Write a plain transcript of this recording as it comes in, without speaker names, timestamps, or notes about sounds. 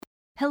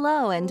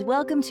Hello, and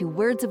welcome to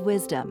Words of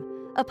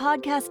Wisdom, a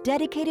podcast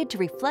dedicated to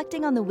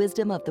reflecting on the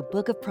wisdom of the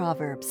book of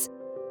Proverbs.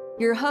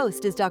 Your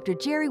host is Dr.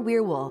 Jerry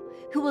Weirwool,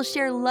 who will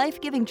share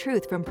life-giving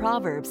truth from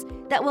Proverbs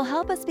that will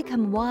help us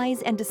become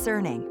wise and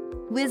discerning.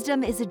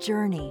 Wisdom is a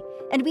journey,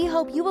 and we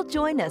hope you will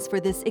join us for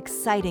this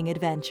exciting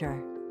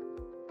adventure.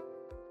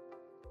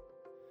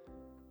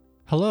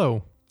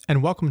 Hello,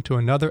 and welcome to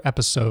another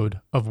episode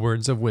of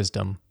Words of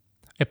Wisdom,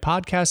 a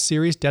podcast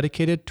series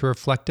dedicated to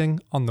reflecting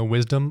on the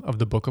wisdom of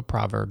the book of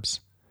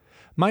Proverbs.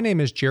 My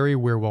name is Jerry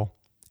Weirwool,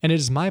 and it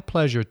is my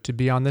pleasure to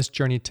be on this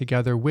journey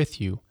together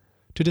with you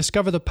to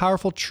discover the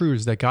powerful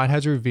truths that God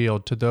has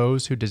revealed to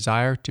those who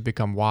desire to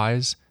become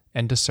wise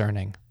and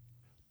discerning.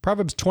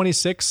 Proverbs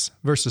 26,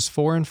 verses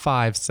 4 and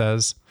 5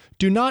 says,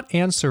 "Do not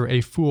answer a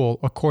fool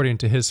according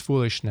to his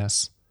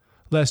foolishness,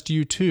 lest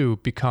you too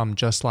become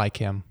just like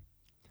him.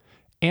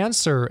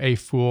 Answer a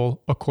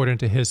fool according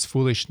to his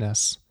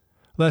foolishness,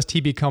 lest he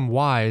become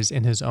wise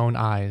in his own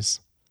eyes."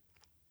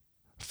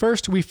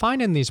 First, we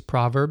find in these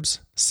Proverbs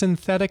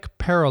synthetic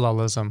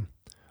parallelism,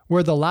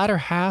 where the latter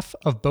half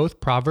of both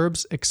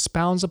Proverbs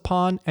expounds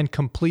upon and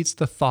completes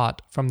the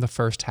thought from the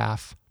first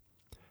half.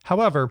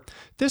 However,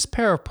 this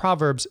pair of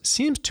Proverbs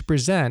seems to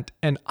present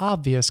an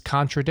obvious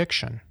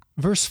contradiction.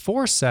 Verse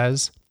 4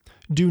 says,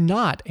 "Do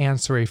not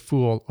answer a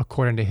fool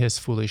according to his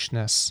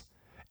foolishness."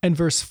 And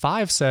verse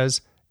 5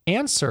 says,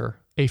 "Answer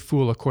a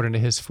fool according to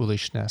his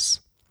foolishness."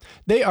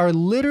 They are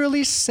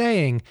literally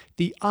saying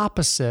the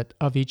opposite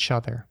of each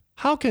other.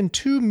 How can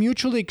two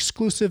mutually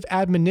exclusive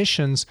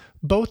admonitions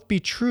both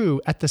be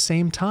true at the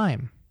same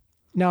time?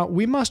 Now,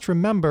 we must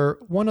remember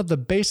one of the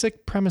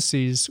basic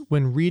premises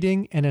when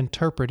reading and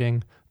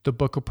interpreting the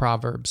book of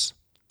Proverbs.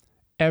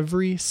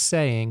 Every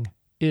saying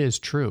is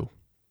true.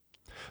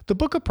 The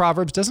book of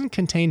Proverbs doesn't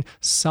contain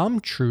some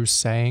true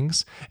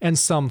sayings and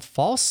some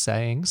false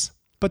sayings,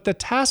 but the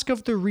task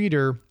of the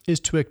reader is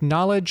to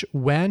acknowledge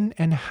when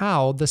and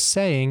how the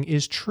saying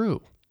is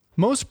true.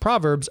 Most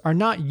Proverbs are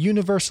not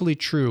universally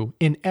true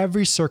in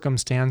every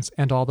circumstance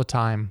and all the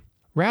time.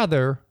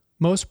 Rather,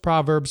 most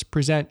Proverbs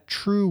present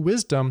true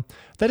wisdom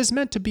that is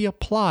meant to be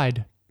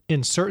applied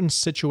in certain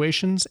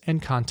situations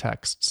and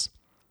contexts.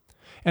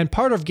 And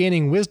part of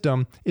gaining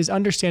wisdom is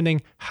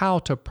understanding how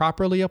to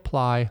properly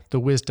apply the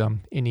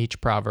wisdom in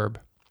each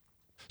proverb.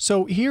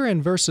 So here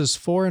in verses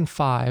 4 and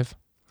 5,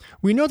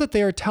 we know that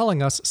they are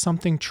telling us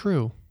something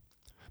true,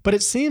 but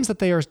it seems that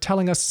they are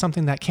telling us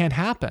something that can't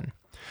happen.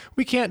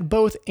 We can't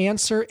both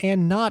answer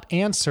and not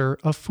answer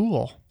a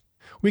fool.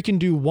 We can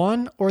do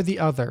one or the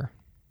other.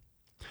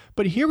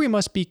 But here we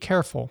must be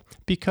careful,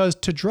 because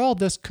to draw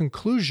this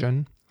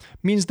conclusion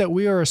means that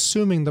we are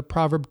assuming the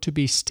proverb to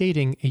be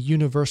stating a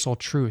universal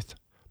truth.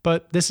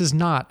 But this is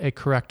not a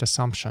correct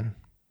assumption.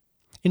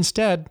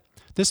 Instead,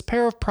 this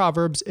pair of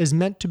proverbs is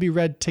meant to be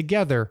read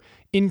together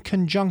in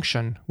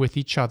conjunction with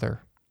each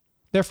other.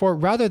 Therefore,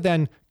 rather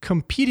than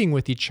competing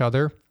with each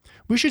other,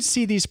 we should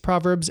see these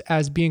proverbs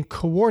as being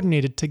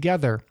coordinated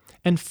together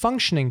and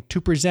functioning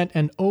to present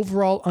an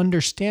overall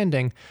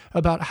understanding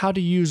about how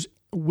to use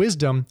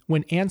wisdom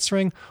when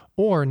answering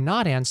or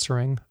not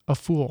answering a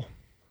fool.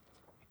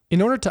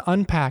 In order to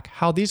unpack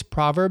how these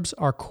proverbs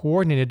are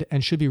coordinated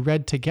and should be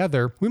read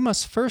together, we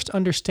must first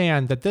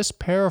understand that this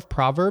pair of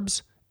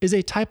proverbs is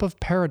a type of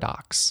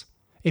paradox.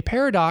 A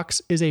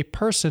paradox is a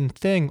person,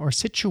 thing, or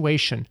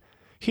situation.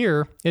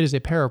 Here, it is a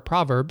pair of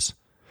proverbs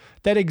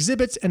that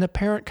exhibits an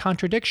apparent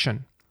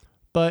contradiction,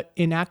 but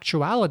in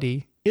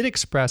actuality, it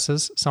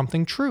expresses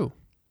something true.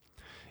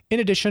 In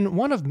addition,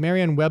 one of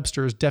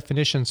Merriam-Webster's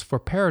definitions for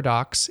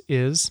paradox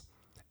is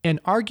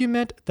an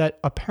argument that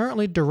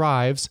apparently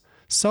derives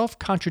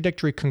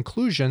self-contradictory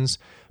conclusions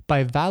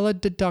by valid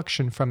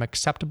deduction from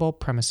acceptable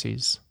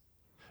premises.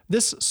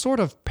 This sort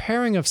of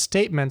pairing of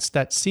statements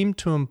that seem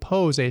to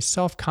impose a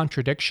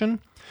self-contradiction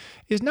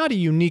is not a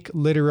unique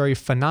literary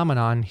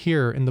phenomenon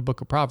here in the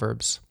book of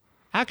Proverbs.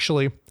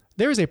 Actually,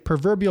 there is a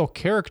proverbial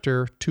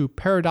character to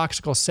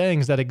paradoxical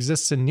sayings that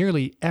exists in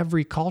nearly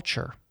every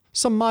culture.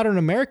 Some modern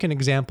American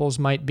examples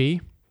might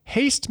be,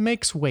 "Haste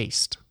makes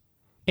waste,"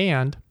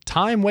 and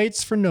 "Time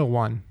waits for no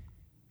one."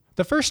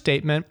 The first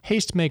statement,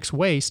 "haste makes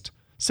waste,"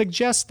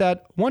 suggests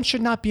that one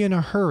should not be in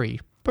a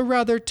hurry, but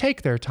rather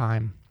take their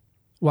time.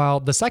 While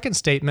the second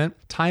statement,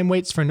 "Time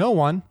waits for no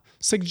one,"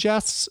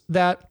 suggests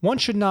that one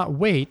should not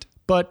wait,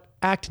 but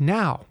act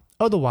now,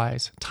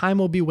 otherwise time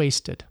will be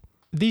wasted.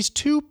 These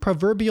two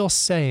proverbial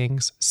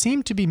sayings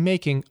seem to be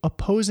making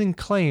opposing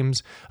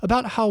claims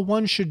about how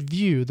one should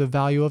view the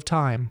value of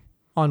time.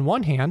 On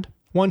one hand,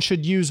 one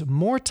should use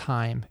more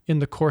time in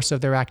the course of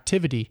their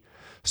activity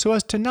so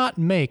as to not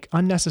make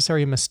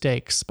unnecessary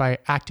mistakes by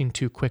acting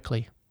too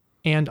quickly.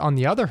 And on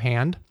the other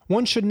hand,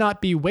 one should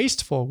not be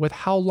wasteful with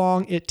how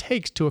long it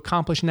takes to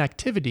accomplish an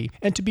activity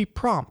and to be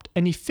prompt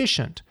and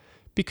efficient,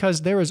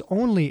 because there is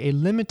only a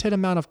limited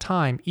amount of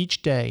time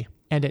each day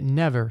and it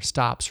never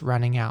stops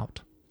running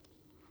out.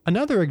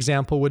 Another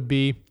example would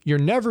be, "You're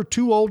never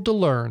too old to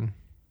learn,"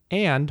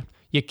 and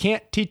 "You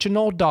can't teach an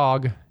old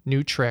dog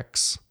new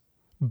tricks."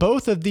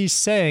 Both of these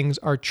sayings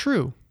are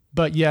true,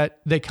 but yet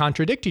they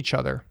contradict each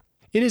other.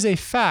 It is a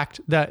fact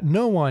that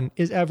no one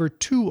is ever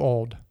too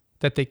old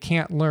that they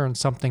can't learn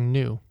something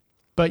new.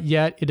 But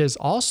yet it is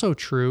also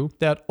true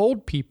that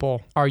old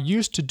people are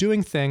used to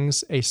doing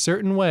things a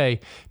certain way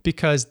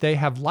because they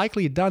have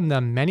likely done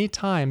them many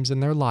times in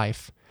their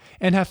life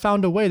and have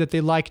found a way that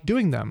they like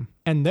doing them,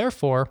 and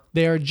therefore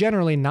they are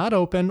generally not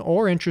open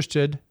or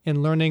interested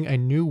in learning a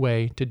new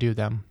way to do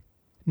them.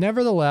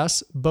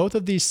 Nevertheless, both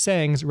of these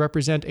sayings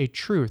represent a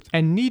truth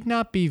and need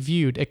not be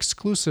viewed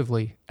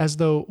exclusively as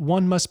though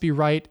one must be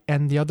right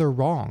and the other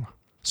wrong.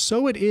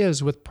 So it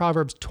is with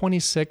Proverbs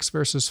 26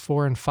 verses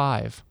 4 and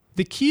 5.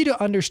 The key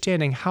to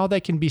understanding how they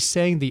can be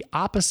saying the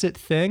opposite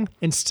thing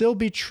and still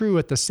be true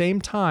at the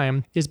same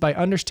time is by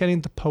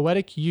understanding the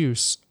poetic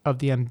use of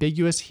the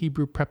ambiguous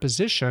Hebrew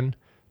preposition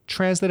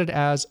translated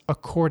as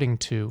according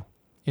to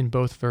in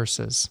both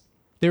verses.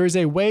 There is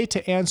a way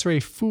to answer a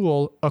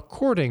fool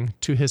according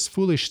to his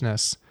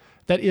foolishness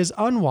that is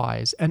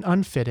unwise and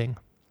unfitting,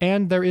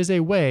 and there is a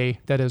way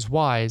that is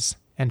wise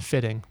and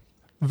fitting.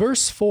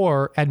 Verse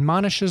 4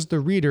 admonishes the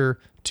reader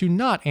to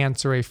not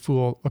answer a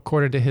fool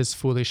according to his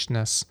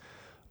foolishness.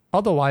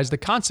 Otherwise, the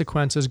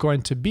consequence is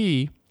going to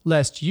be,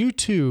 lest you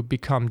too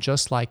become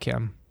just like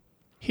him.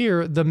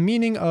 Here, the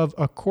meaning of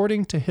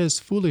according to his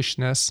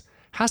foolishness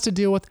has to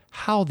deal with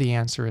how the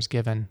answer is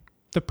given.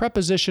 The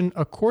preposition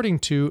according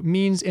to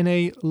means in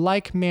a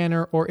like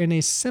manner or in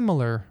a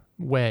similar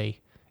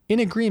way, in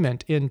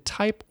agreement, in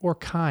type or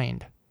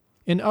kind.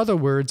 In other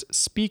words,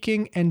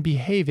 speaking and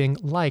behaving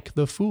like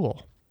the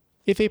fool.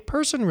 If a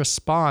person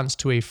responds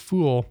to a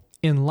fool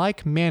in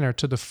like manner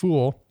to the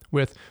fool,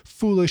 with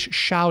foolish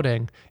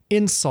shouting,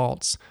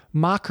 insults,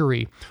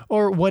 mockery,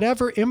 or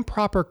whatever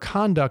improper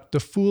conduct the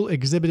fool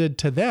exhibited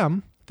to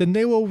them, then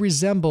they will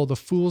resemble the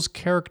fool's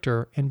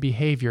character and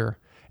behavior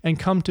and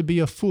come to be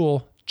a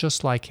fool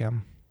just like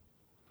him.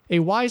 A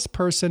wise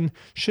person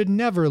should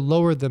never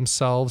lower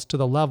themselves to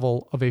the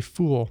level of a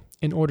fool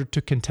in order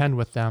to contend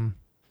with them.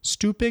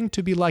 Stooping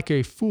to be like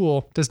a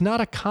fool does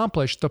not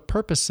accomplish the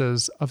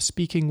purposes of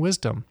speaking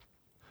wisdom.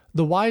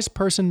 The wise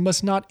person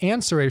must not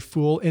answer a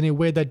fool in a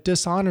way that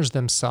dishonors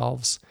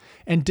themselves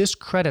and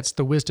discredits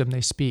the wisdom they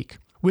speak.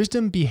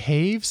 Wisdom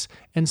behaves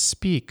and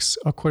speaks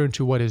according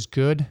to what is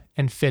good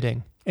and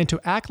fitting, and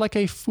to act like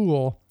a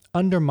fool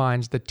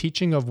undermines the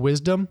teaching of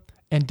wisdom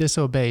and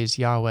disobeys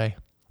Yahweh.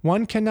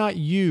 One cannot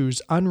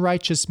use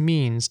unrighteous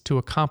means to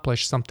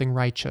accomplish something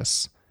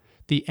righteous.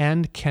 The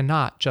end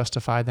cannot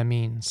justify the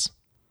means.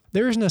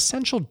 There is an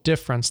essential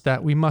difference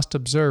that we must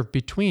observe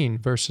between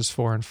verses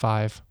 4 and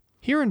 5.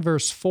 Here in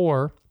verse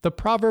 4, the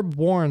proverb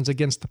warns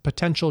against the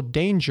potential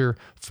danger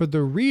for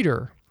the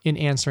reader in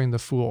answering the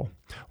fool,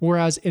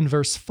 whereas in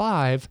verse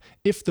 5,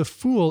 if the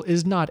fool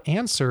is not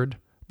answered,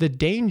 the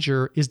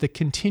danger is the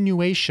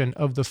continuation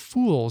of the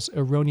fool's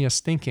erroneous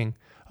thinking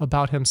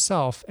about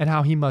himself and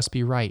how he must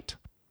be right.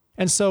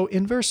 And so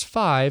in verse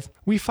 5,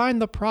 we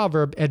find the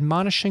proverb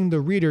admonishing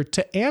the reader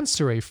to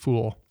answer a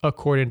fool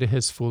according to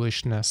his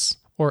foolishness,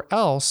 or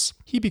else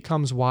he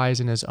becomes wise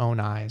in his own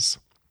eyes.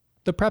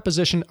 The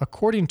preposition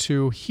according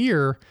to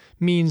here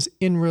means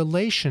in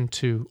relation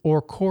to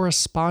or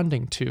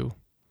corresponding to.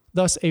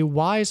 Thus, a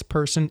wise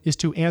person is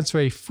to answer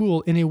a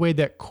fool in a way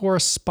that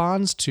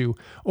corresponds to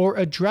or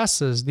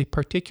addresses the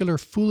particular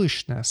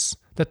foolishness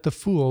that the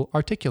fool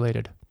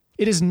articulated.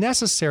 It is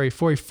necessary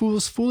for a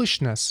fool's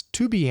foolishness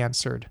to be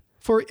answered.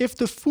 For if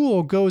the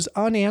fool goes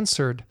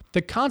unanswered,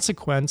 the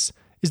consequence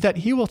is that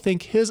he will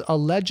think his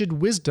alleged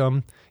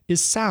wisdom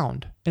is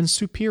sound and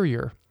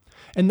superior,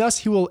 and thus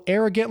he will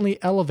arrogantly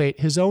elevate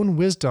his own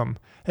wisdom,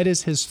 that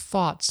is, his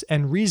thoughts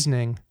and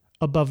reasoning,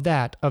 above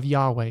that of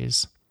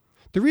Yahweh's.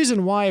 The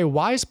reason why a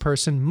wise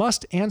person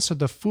must answer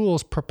the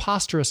fool's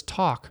preposterous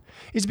talk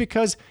is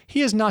because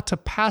he is not to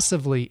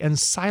passively and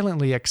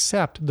silently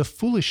accept the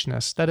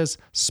foolishness that is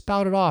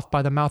spouted off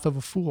by the mouth of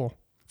a fool.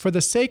 For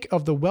the sake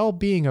of the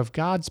well-being of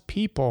God's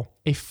people,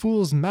 a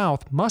fool's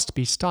mouth must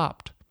be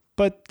stopped.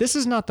 But this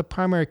is not the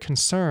primary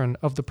concern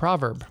of the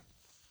proverb.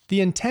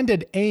 The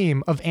intended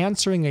aim of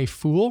answering a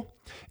fool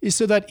is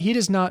so that he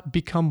does not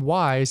become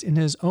wise in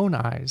his own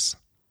eyes.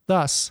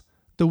 Thus,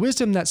 the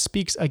wisdom that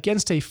speaks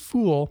against a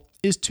fool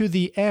is to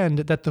the end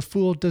that the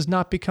fool does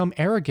not become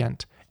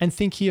arrogant and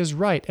think he is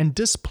right and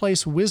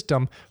displace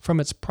wisdom from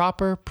its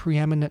proper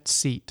preeminent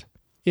seat.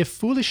 If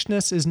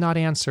foolishness is not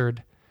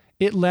answered,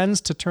 it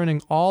lends to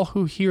turning all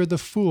who hear the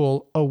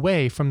fool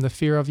away from the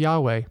fear of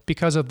Yahweh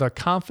because of the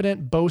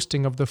confident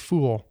boasting of the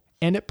fool,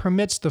 and it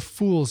permits the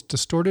fool's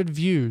distorted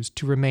views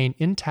to remain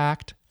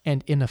intact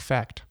and in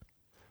effect.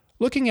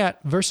 Looking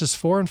at verses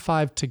 4 and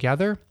 5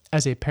 together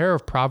as a pair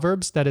of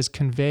proverbs that is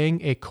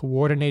conveying a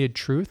coordinated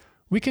truth,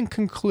 we can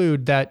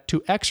conclude that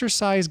to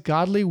exercise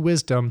godly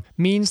wisdom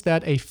means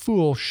that a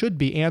fool should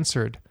be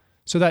answered,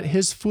 so that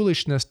his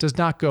foolishness does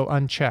not go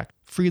unchecked,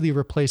 freely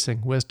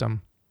replacing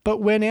wisdom.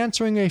 But when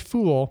answering a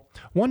fool,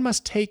 one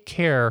must take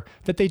care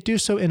that they do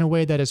so in a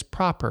way that is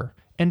proper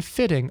and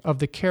fitting of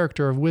the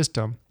character of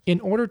wisdom, in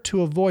order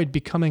to avoid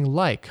becoming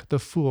like the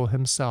fool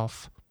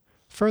himself.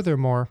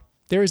 Furthermore,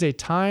 there is a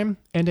time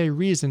and a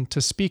reason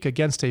to speak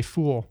against a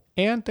fool,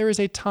 and there is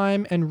a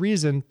time and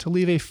reason to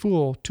leave a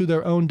fool to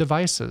their own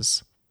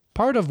devices.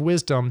 Part of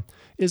wisdom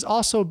is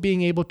also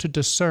being able to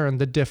discern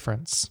the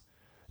difference.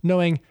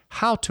 Knowing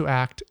how to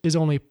act is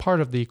only part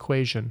of the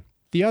equation.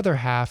 The other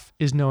half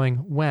is knowing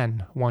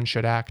when one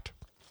should act.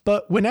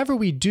 But whenever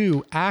we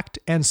do act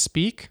and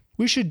speak,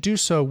 we should do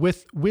so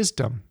with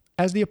wisdom,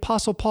 as the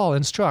Apostle Paul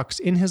instructs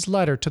in his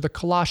letter to the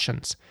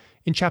Colossians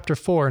in chapter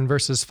 4 and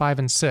verses 5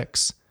 and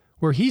 6,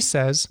 where he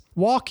says,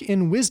 "Walk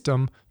in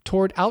wisdom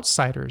toward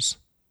outsiders,"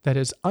 that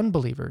is,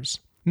 unbelievers,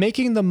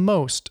 "making the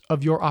most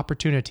of your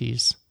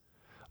opportunities.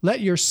 Let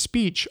your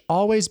speech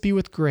always be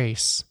with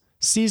grace,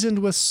 seasoned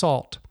with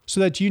salt, so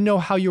that you know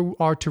how you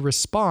are to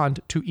respond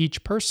to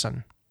each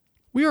person."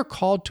 We are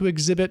called to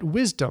exhibit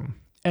wisdom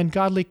and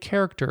godly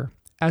character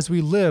as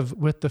we live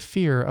with the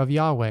fear of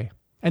Yahweh.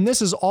 And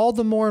this is all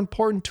the more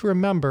important to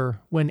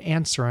remember when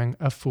answering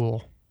a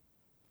fool.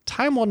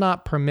 Time will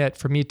not permit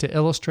for me to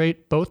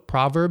illustrate both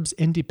proverbs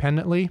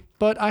independently,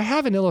 but I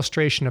have an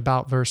illustration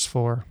about verse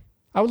 4.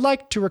 I would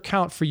like to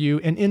recount for you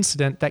an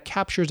incident that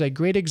captures a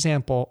great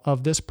example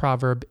of this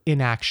proverb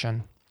in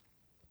action.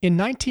 In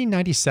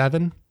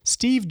 1997,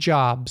 Steve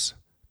Jobs,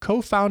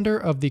 co-founder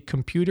of the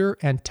computer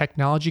and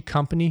technology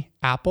company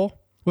Apple,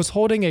 was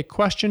holding a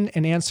question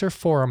and answer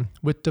forum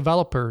with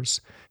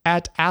developers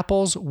at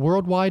Apple's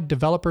Worldwide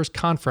Developers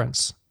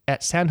Conference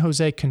at San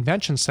Jose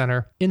Convention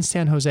Center in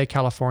San Jose,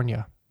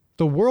 California.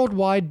 The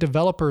Worldwide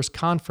Developers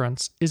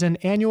Conference is an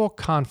annual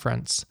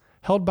conference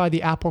held by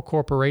the Apple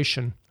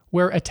Corporation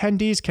where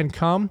attendees can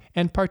come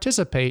and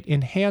participate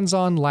in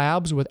hands-on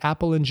labs with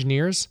Apple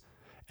engineers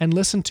and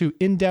listen to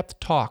in-depth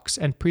talks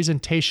and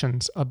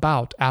presentations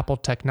about Apple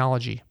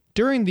technology.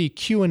 During the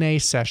Q&A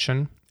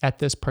session at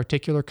this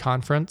particular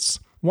conference,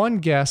 one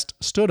guest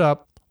stood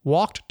up,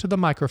 walked to the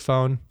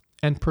microphone,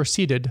 and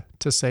proceeded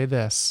to say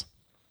this: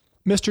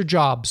 "Mr.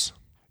 Jobs,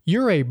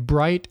 you're a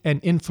bright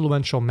and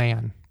influential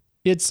man.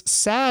 It's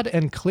sad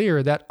and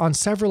clear that on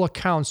several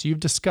accounts you've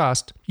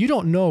discussed, you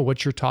don't know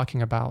what you're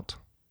talking about.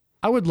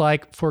 I would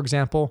like, for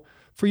example,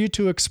 for you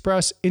to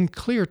express in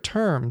clear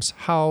terms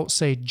how,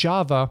 say,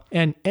 Java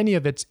and any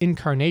of its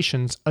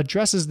incarnations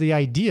addresses the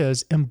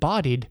ideas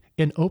embodied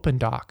in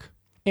OpenDoc.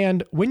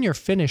 And when you're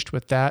finished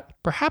with that,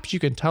 perhaps you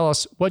can tell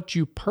us what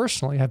you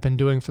personally have been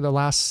doing for the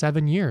last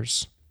 7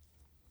 years."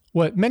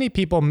 What many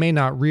people may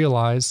not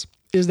realize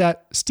is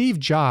that Steve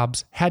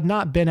Jobs had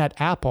not been at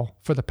Apple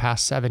for the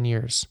past 7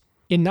 years.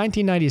 In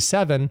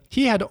 1997,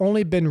 he had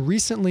only been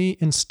recently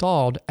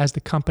installed as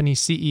the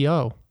company's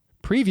CEO.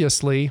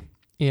 Previously,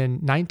 in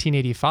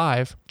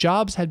 1985,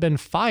 Jobs had been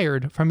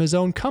fired from his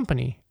own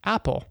company,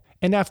 Apple,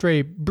 and after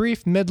a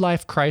brief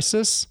midlife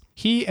crisis,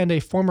 he and a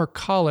former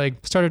colleague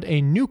started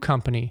a new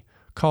company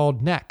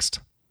called Next.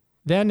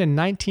 Then in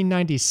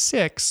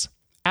 1996,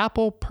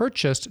 Apple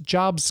purchased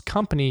Jobs'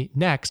 company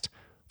Next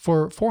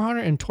for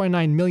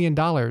 $429 million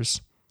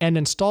and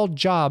installed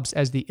Jobs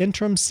as the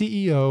interim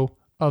CEO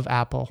of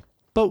Apple.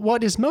 But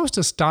what is most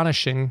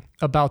astonishing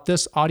about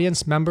this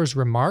audience member's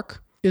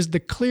remark is the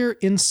clear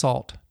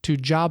insult to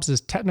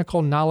Jobs'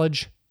 technical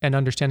knowledge and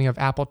understanding of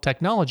Apple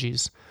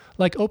technologies,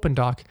 like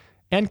OpenDoc,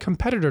 and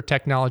competitor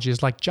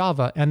technologies like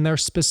Java and their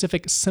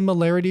specific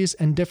similarities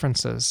and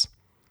differences.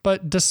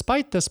 But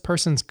despite this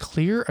person's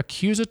clear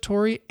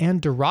accusatory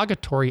and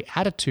derogatory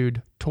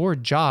attitude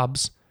toward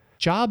Jobs,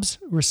 Jobs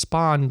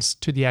responds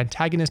to the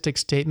antagonistic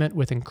statement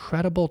with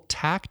incredible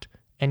tact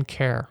and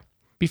care.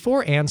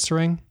 Before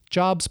answering,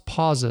 Jobs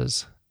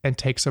pauses and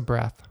takes a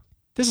breath.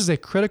 This is a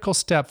critical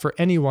step for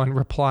anyone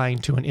replying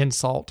to an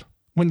insult.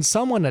 When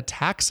someone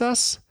attacks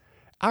us,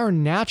 our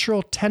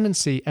natural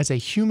tendency as a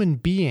human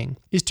being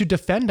is to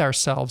defend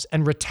ourselves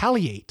and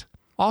retaliate,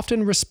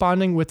 often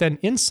responding with an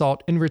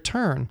insult in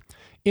return,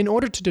 in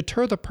order to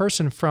deter the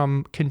person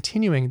from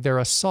continuing their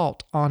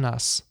assault on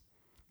us.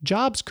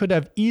 Jobs could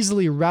have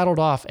easily rattled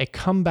off a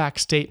comeback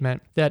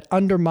statement that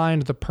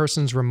undermined the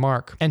person's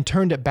remark and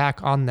turned it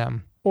back on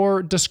them,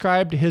 or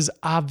described his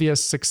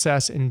obvious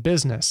success in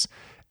business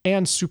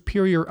and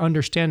superior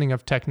understanding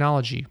of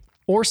technology,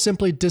 or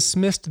simply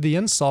dismissed the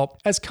insult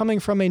as coming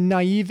from a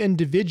naive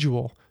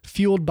individual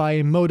fueled by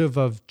a motive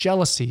of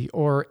jealousy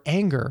or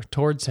anger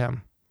towards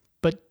him.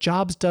 But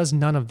Jobs does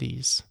none of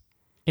these.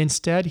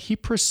 Instead, he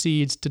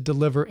proceeds to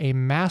deliver a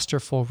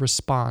masterful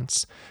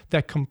response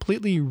that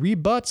completely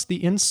rebuts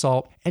the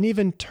insult and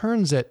even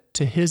turns it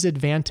to his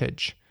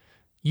advantage,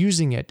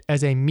 using it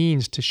as a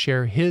means to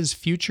share his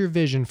future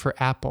vision for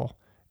Apple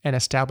and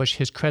establish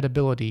his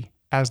credibility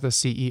as the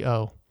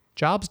CEO.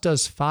 Jobs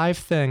does 5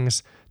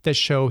 things that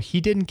show he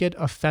didn't get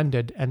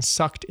offended and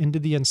sucked into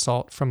the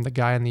insult from the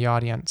guy in the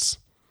audience.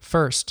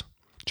 First,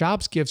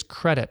 Jobs gives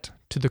credit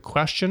to the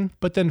question,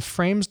 but then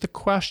frames the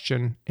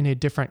question in a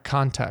different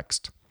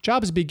context.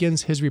 Jobs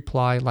begins his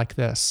reply like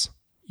this: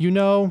 "You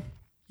know,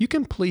 you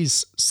can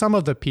please some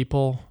of the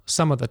people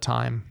some of the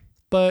time,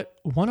 but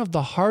one of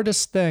the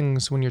hardest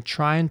things when you're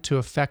trying to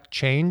affect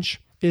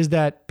change is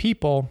that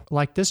people,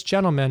 like this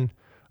gentleman,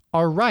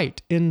 are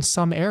right in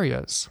some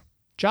areas."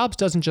 Jobs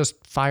doesn't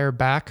just fire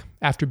back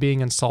after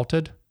being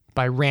insulted,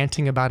 by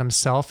ranting about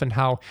himself and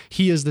how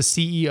he is the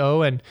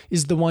CEO and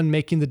is the one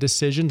making the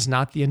decisions,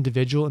 not the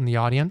individual in the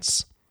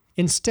audience.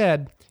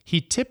 Instead, he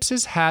tips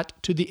his hat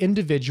to the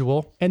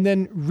individual and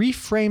then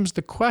reframes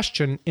the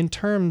question in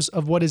terms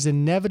of what is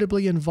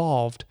inevitably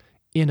involved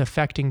in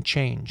affecting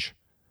change.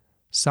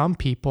 Some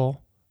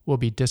people will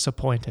be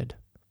disappointed.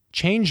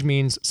 Change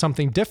means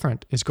something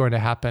different is going to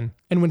happen.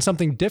 And when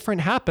something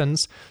different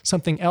happens,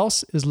 something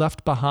else is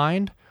left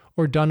behind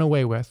or done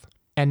away with.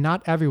 And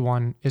not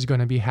everyone is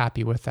going to be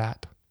happy with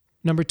that.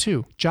 Number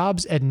 2,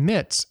 Jobs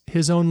admits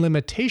his own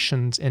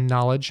limitations in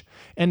knowledge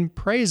and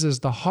praises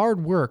the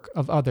hard work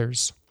of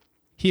others.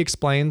 He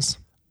explains,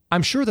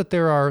 "I'm sure that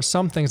there are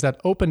some things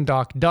that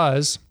OpenDoc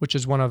does, which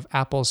is one of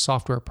Apple's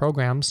software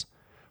programs,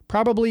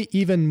 probably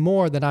even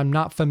more that I'm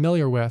not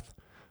familiar with,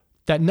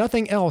 that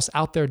nothing else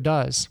out there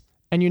does.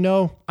 And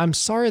I'm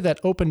sorry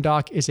that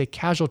OpenDoc is a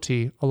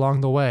casualty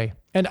along the way.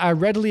 And I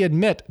readily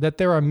admit that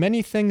there are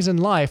many things in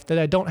life that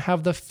I don't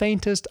have the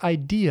faintest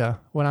idea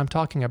what I'm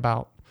talking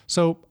about.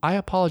 So I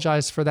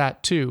apologize for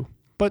that too.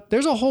 But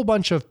there's a whole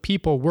bunch of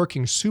people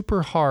working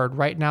super hard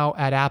right now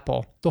at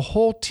Apple, the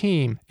whole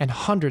team and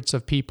hundreds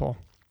of people."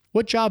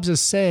 What Jobs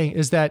is saying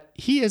is that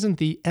he isn't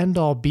the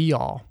end-all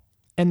be-all,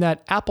 and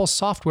that Apple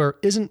software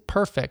isn't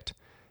perfect,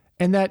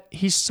 and that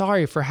he's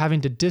sorry for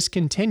having to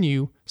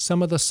discontinue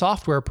some of the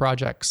software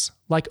projects,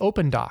 like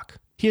OpenDoc.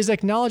 He is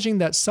acknowledging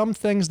that some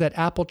things that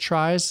Apple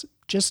tries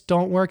just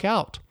don't work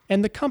out,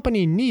 and the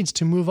company needs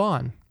to move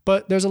on.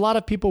 But there's a lot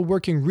of people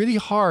working really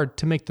hard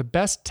to make the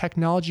best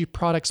technology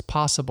products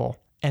possible,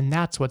 and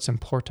that's what's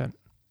important.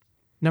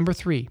 Number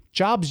 3,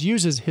 Jobs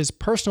uses his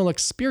personal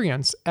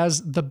experience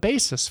as the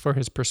basis for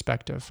his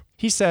perspective.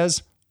 He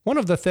says, "One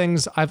of the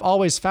things I've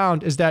always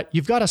found is that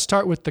you've got to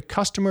start with the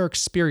customer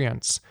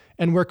experience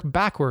and work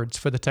backwards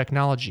for the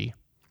technology.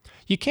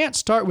 You can't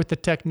start with the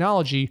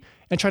technology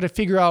and try to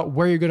figure out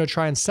where you're going to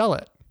try and sell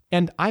it.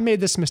 And I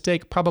made this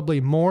mistake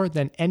probably more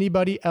than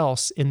anybody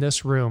else in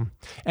this room.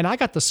 And I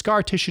got the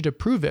scar tissue to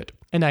prove it,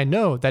 and I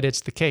know that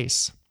it's the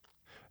case."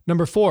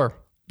 Number 4,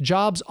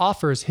 Jobs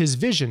offers his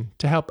vision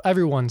to help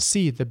everyone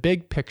see the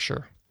big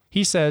picture.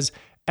 He says,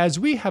 "As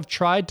we have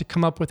tried to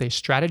come up with a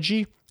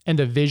strategy and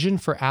a vision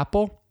for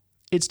Apple,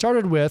 it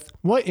started with,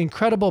 what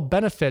incredible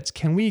benefits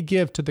can we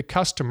give to the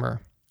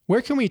customer?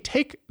 Where can we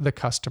take the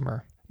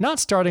customer? Not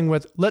starting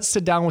with, let's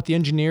sit down with the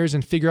engineers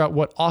and figure out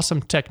what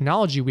awesome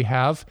technology we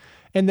have,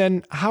 and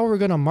then how are we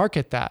going to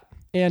market that?"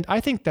 And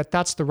I think that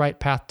that's the right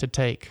path to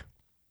take.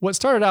 What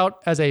started out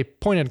as a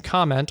pointed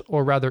comment,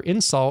 or rather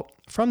insult,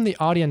 from the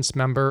audience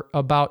member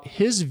about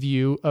his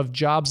view of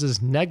Jobs'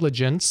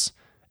 negligence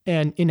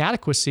and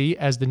inadequacy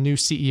as the new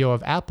CEO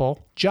of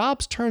Apple,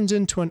 Jobs turns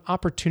into an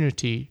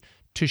opportunity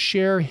to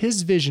share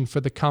his vision for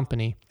the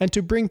company and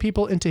to bring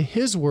people into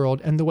his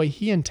world and the way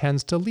he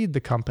intends to lead the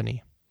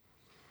company.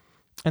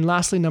 And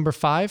lastly, number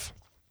 5,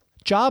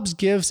 Jobs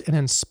gives an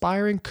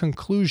inspiring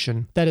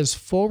conclusion that is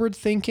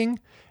forward-thinking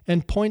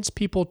and points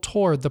people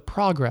toward the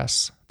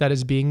progress that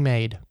is being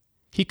made.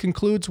 He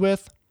concludes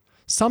with,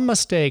 "Some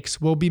mistakes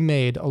will be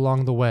made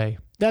along the way.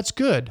 That's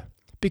good,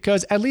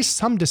 because at least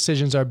some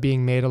decisions are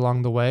being made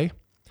along the way.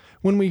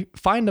 When we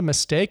find a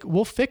mistake,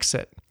 we'll fix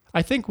it.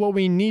 I think what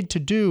we need to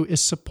do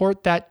is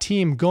support that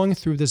team going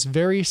through this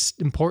very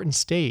important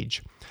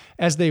stage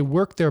as they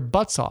work their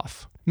butts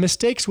off.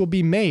 Mistakes will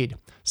be made.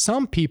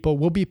 Some people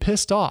will be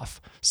pissed off.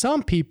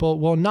 Some people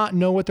will not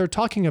know what they're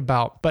talking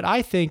about, but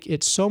I think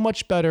it's so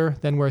much better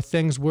than where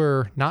things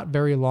were not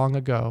very long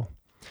ago.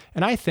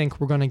 And I think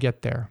we're going to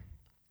get there."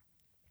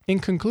 In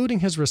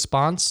concluding his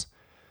response,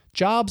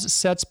 Jobs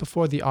sets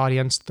before the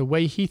audience the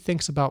way he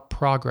thinks about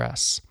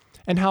progress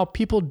and how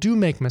people do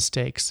make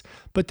mistakes,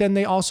 but then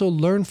they also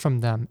learn from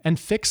them and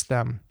fix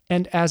them.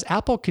 And as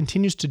Apple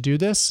continues to do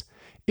this,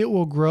 it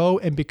will grow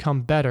and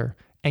become better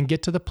and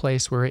get to the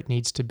place where it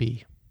needs to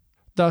be.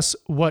 Thus,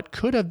 what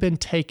could have been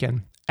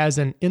taken as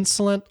an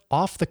insolent,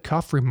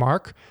 off-the-cuff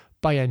remark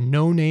by a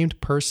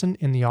no-named person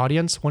in the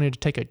audience wanting to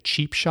take a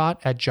cheap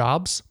shot at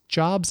Jobs,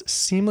 Jobs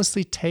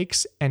seamlessly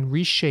takes and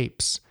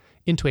reshapes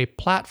into a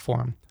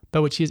platform by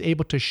which he is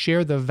able to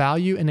share the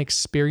value and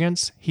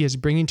experience he is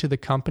bringing to the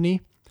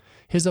company,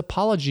 his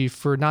apology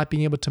for not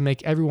being able to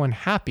make everyone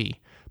happy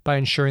by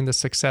ensuring the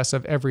success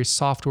of every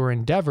software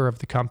endeavor of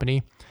the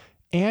company,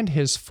 and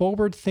his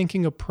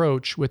forward-thinking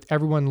approach with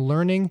everyone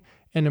learning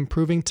and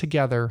improving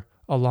together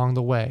along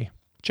the way.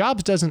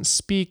 Jobs doesn't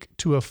speak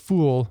to a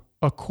fool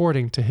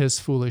according to his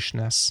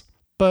foolishness,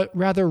 but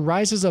rather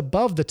rises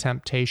above the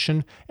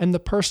temptation and the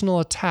personal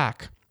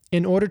attack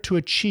in order to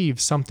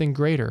achieve something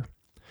greater.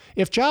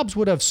 If Jobs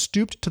would have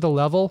stooped to the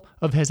level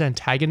of his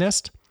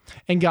antagonist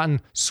and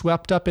gotten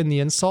swept up in the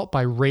insult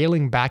by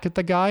railing back at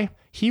the guy,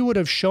 he would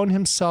have shown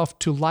himself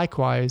to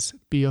likewise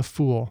be a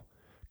fool,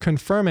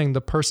 confirming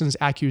the person's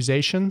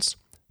accusations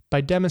by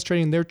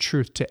demonstrating their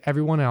truth to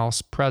everyone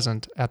else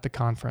present at the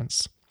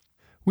conference.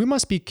 We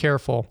must be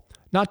careful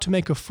not to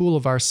make a fool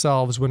of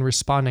ourselves when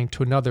responding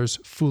to another's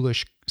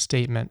foolish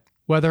statement,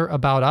 whether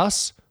about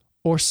us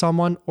or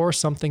someone or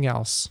something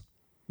else.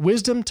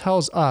 Wisdom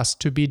tells us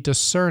to be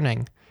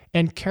discerning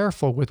and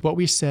careful with what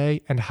we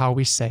say and how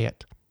we say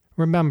it.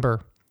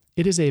 Remember,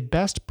 it is a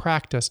best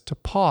practice to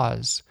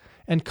pause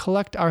and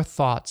collect our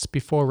thoughts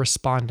before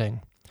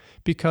responding,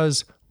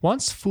 because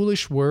once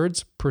foolish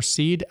words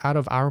proceed out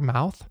of our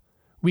mouth,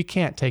 we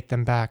can't take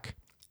them back,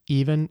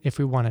 even if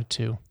we wanted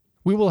to.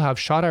 We will have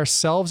shot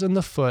ourselves in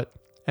the foot,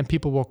 and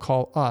people will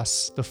call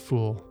us the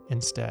fool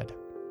instead.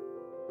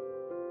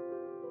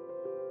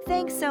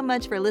 Thanks so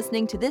much for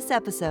listening to this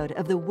episode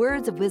of the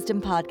Words of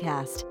Wisdom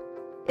podcast.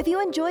 If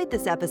you enjoyed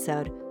this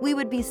episode, we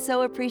would be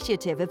so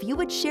appreciative if you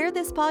would share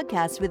this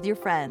podcast with your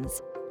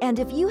friends. And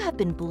if you have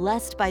been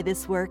blessed by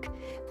this work,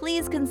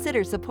 please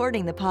consider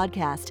supporting the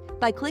podcast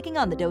by clicking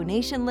on the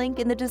donation link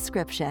in the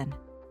description.